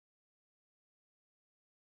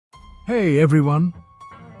Hey everyone,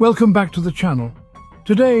 welcome back to the channel.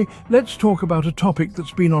 Today, let's talk about a topic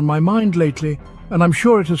that's been on my mind lately, and I'm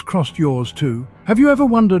sure it has crossed yours too. Have you ever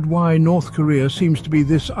wondered why North Korea seems to be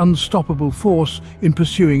this unstoppable force in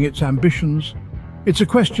pursuing its ambitions? It's a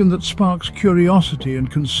question that sparks curiosity and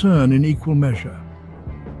concern in equal measure.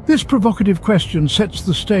 This provocative question sets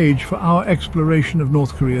the stage for our exploration of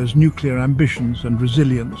North Korea's nuclear ambitions and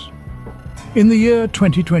resilience. In the year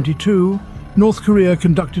 2022, North Korea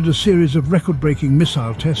conducted a series of record-breaking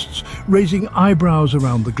missile tests, raising eyebrows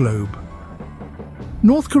around the globe.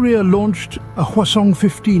 North Korea launched a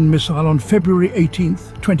Hwasong-15 missile on February 18,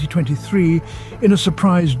 2023, in a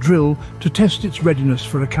surprise drill to test its readiness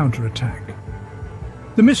for a counterattack.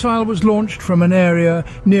 The missile was launched from an area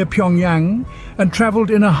near Pyongyang and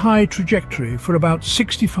traveled in a high trajectory for about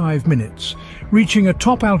 65 minutes, reaching a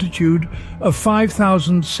top altitude of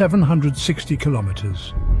 5,760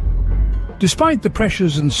 kilometers. Despite the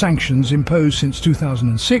pressures and sanctions imposed since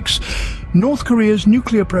 2006, North Korea's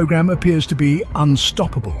nuclear program appears to be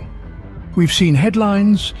unstoppable. We've seen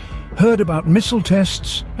headlines, heard about missile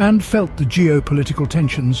tests, and felt the geopolitical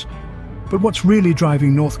tensions. But what's really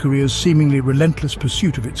driving North Korea's seemingly relentless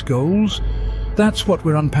pursuit of its goals? That's what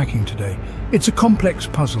we're unpacking today. It's a complex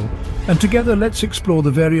puzzle, and together let's explore the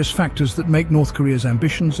various factors that make North Korea's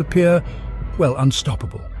ambitions appear, well,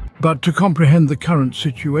 unstoppable. But to comprehend the current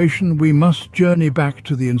situation, we must journey back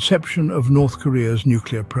to the inception of North Korea's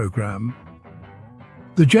nuclear program.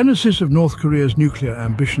 The genesis of North Korea's nuclear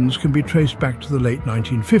ambitions can be traced back to the late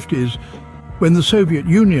 1950s, when the Soviet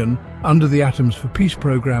Union, under the Atoms for Peace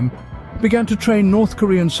program, began to train North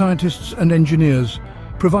Korean scientists and engineers,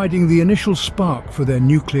 providing the initial spark for their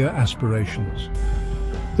nuclear aspirations.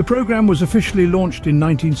 The program was officially launched in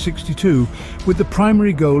 1962 with the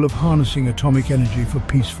primary goal of harnessing atomic energy for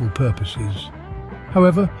peaceful purposes.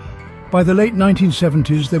 However, by the late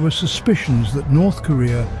 1970s there were suspicions that North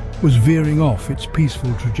Korea was veering off its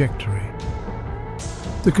peaceful trajectory.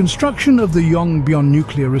 The construction of the Yongbyon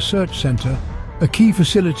Nuclear Research Center, a key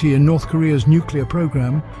facility in North Korea's nuclear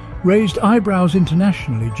program, raised eyebrows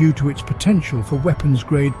internationally due to its potential for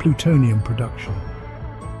weapons-grade plutonium production.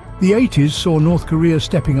 The 80s saw North Korea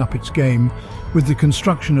stepping up its game with the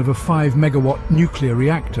construction of a 5-megawatt nuclear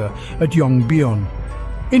reactor at Yongbyon.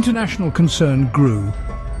 International concern grew,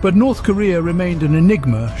 but North Korea remained an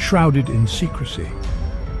enigma shrouded in secrecy.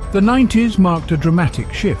 The 90s marked a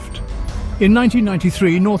dramatic shift. In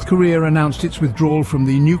 1993, North Korea announced its withdrawal from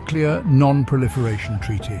the Nuclear Non-Proliferation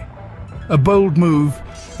Treaty, a bold move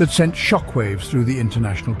that sent shockwaves through the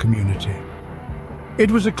international community. It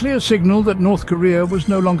was a clear signal that North Korea was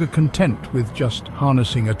no longer content with just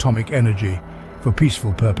harnessing atomic energy for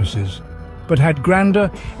peaceful purposes, but had grander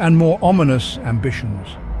and more ominous ambitions.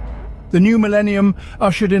 The new millennium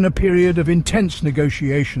ushered in a period of intense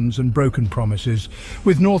negotiations and broken promises,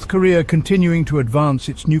 with North Korea continuing to advance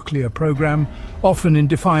its nuclear program, often in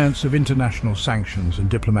defiance of international sanctions and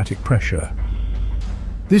diplomatic pressure.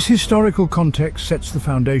 This historical context sets the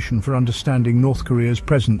foundation for understanding North Korea's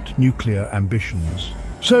present nuclear ambitions.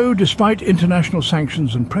 So, despite international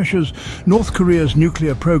sanctions and pressures, North Korea's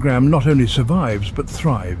nuclear program not only survives but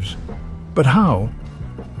thrives. But how?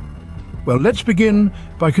 Well, let's begin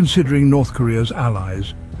by considering North Korea's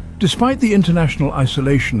allies. Despite the international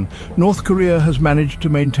isolation, North Korea has managed to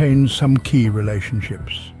maintain some key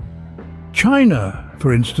relationships. China,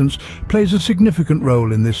 for instance, plays a significant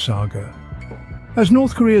role in this saga. As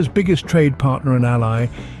North Korea's biggest trade partner and ally,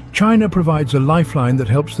 China provides a lifeline that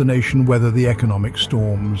helps the nation weather the economic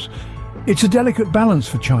storms. It's a delicate balance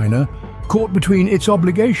for China, caught between its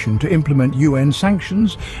obligation to implement UN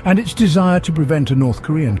sanctions and its desire to prevent a North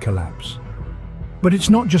Korean collapse. But it's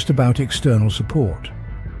not just about external support.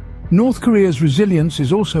 North Korea's resilience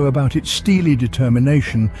is also about its steely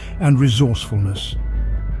determination and resourcefulness.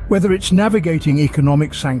 Whether it's navigating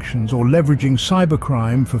economic sanctions or leveraging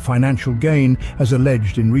cybercrime for financial gain, as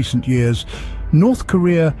alleged in recent years, North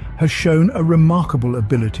Korea has shown a remarkable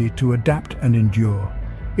ability to adapt and endure.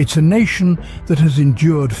 It's a nation that has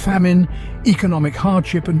endured famine, economic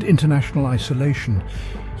hardship and international isolation,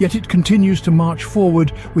 yet it continues to march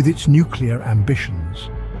forward with its nuclear ambitions.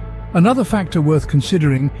 Another factor worth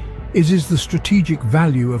considering is the strategic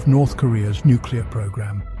value of North Korea's nuclear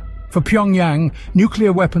program. For Pyongyang,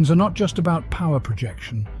 nuclear weapons are not just about power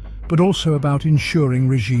projection, but also about ensuring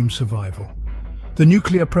regime survival. The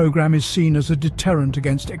nuclear program is seen as a deterrent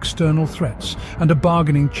against external threats and a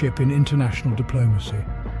bargaining chip in international diplomacy.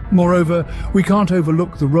 Moreover, we can't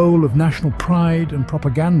overlook the role of national pride and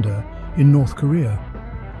propaganda in North Korea.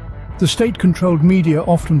 The state-controlled media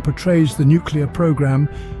often portrays the nuclear program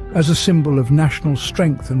as a symbol of national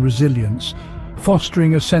strength and resilience,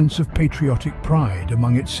 fostering a sense of patriotic pride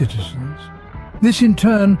among its citizens. This in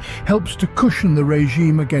turn helps to cushion the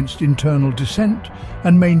regime against internal dissent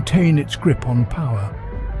and maintain its grip on power.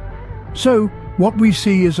 So, what we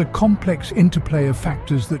see is a complex interplay of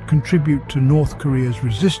factors that contribute to North Korea's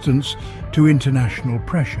resistance to international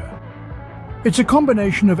pressure. It's a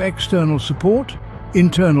combination of external support,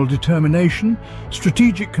 internal determination,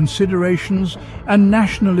 strategic considerations, and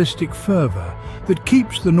nationalistic fervor that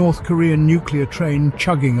keeps the North Korean nuclear train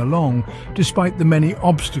chugging along despite the many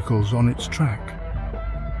obstacles on its track.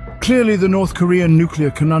 Clearly, the North Korean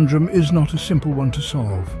nuclear conundrum is not a simple one to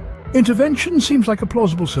solve. Intervention seems like a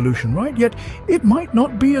plausible solution, right? Yet it might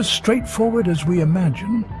not be as straightforward as we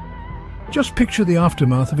imagine. Just picture the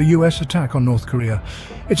aftermath of a US attack on North Korea.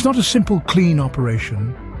 It's not a simple, clean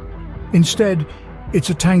operation. Instead, it's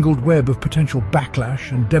a tangled web of potential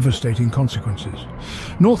backlash and devastating consequences.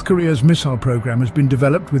 North Korea's missile program has been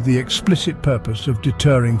developed with the explicit purpose of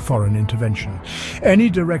deterring foreign intervention. Any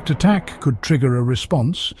direct attack could trigger a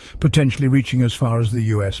response, potentially reaching as far as the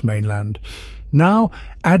US mainland. Now,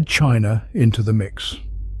 add China into the mix.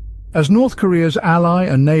 As North Korea's ally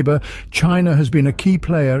and neighbor, China has been a key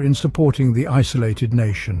player in supporting the isolated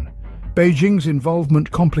nation. Beijing's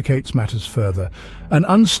involvement complicates matters further. An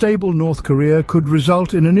unstable North Korea could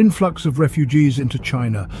result in an influx of refugees into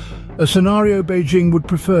China, a scenario Beijing would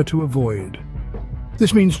prefer to avoid.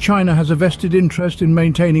 This means China has a vested interest in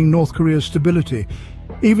maintaining North Korea's stability,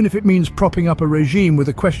 even if it means propping up a regime with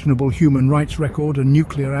a questionable human rights record and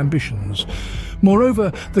nuclear ambitions.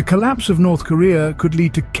 Moreover, the collapse of North Korea could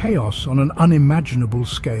lead to chaos on an unimaginable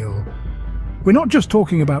scale. We're not just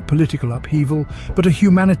talking about political upheaval, but a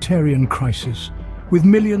humanitarian crisis, with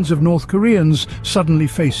millions of North Koreans suddenly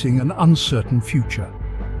facing an uncertain future.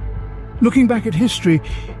 Looking back at history,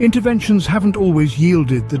 interventions haven't always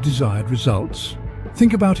yielded the desired results.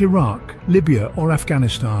 Think about Iraq, Libya, or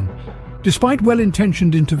Afghanistan. Despite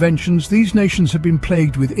well-intentioned interventions, these nations have been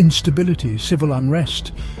plagued with instability, civil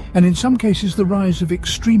unrest, and in some cases the rise of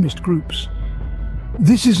extremist groups.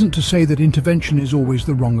 This isn't to say that intervention is always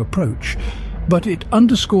the wrong approach, but it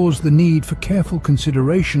underscores the need for careful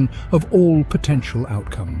consideration of all potential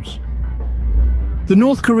outcomes. The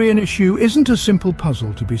North Korean issue isn't a simple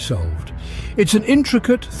puzzle to be solved. It's an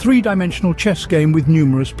intricate, three-dimensional chess game with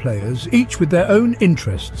numerous players, each with their own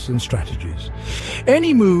interests and strategies.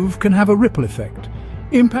 Any move can have a ripple effect,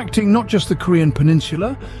 impacting not just the Korean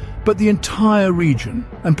peninsula, but the entire region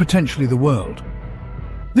and potentially the world.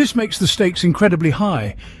 This makes the stakes incredibly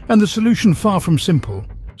high and the solution far from simple.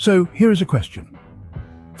 So here is a question.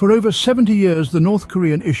 For over 70 years, the North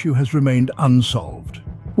Korean issue has remained unsolved.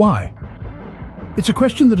 Why? It's a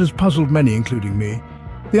question that has puzzled many, including me.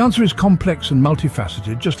 The answer is complex and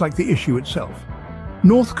multifaceted, just like the issue itself.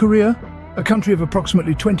 North Korea, a country of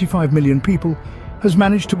approximately 25 million people, has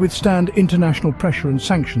managed to withstand international pressure and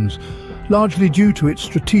sanctions, largely due to its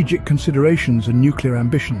strategic considerations and nuclear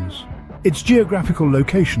ambitions. Its geographical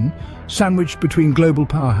location, sandwiched between global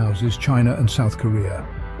powerhouses China and South Korea,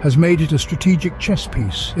 has made it a strategic chess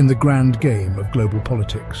piece in the grand game of global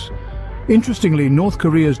politics. Interestingly, North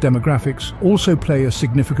Korea's demographics also play a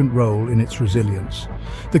significant role in its resilience.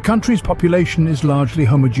 The country's population is largely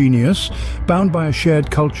homogeneous, bound by a shared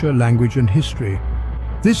culture, language and history.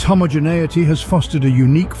 This homogeneity has fostered a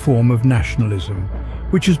unique form of nationalism,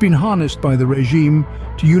 which has been harnessed by the regime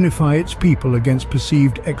to unify its people against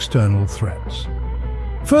perceived external threats.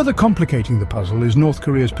 Further complicating the puzzle is North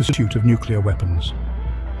Korea's pursuit of nuclear weapons.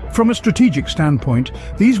 From a strategic standpoint,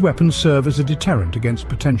 these weapons serve as a deterrent against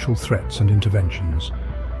potential threats and interventions.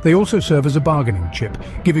 They also serve as a bargaining chip,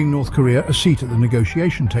 giving North Korea a seat at the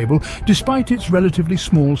negotiation table, despite its relatively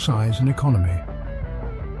small size and economy.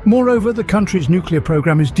 Moreover, the country's nuclear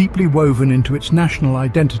program is deeply woven into its national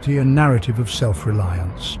identity and narrative of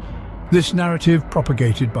self-reliance. This narrative,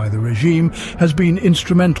 propagated by the regime, has been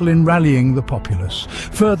instrumental in rallying the populace,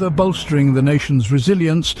 further bolstering the nation's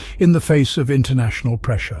resilience in the face of international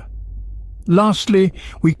pressure. Lastly,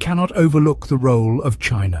 we cannot overlook the role of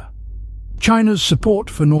China. China's support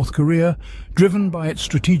for North Korea, driven by its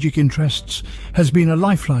strategic interests, has been a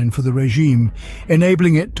lifeline for the regime,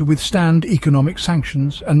 enabling it to withstand economic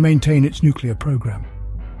sanctions and maintain its nuclear program.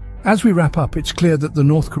 As we wrap up, it's clear that the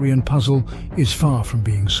North Korean puzzle is far from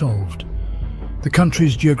being solved. The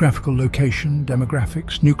country's geographical location,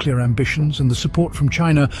 demographics, nuclear ambitions, and the support from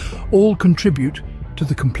China all contribute to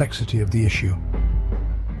the complexity of the issue.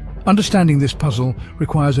 Understanding this puzzle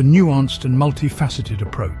requires a nuanced and multifaceted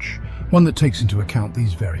approach, one that takes into account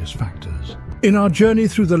these various factors. In our journey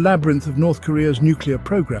through the labyrinth of North Korea's nuclear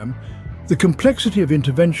program, the complexity of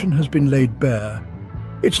intervention has been laid bare.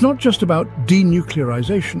 It's not just about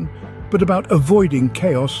denuclearization, but about avoiding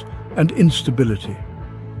chaos and instability.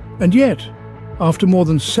 And yet, after more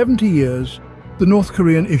than 70 years, the North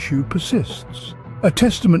Korean issue persists, a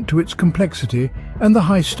testament to its complexity and the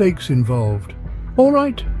high stakes involved. All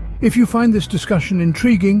right, if you find this discussion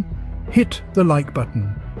intriguing, hit the like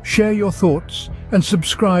button, share your thoughts, and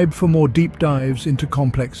subscribe for more deep dives into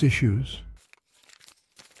complex issues.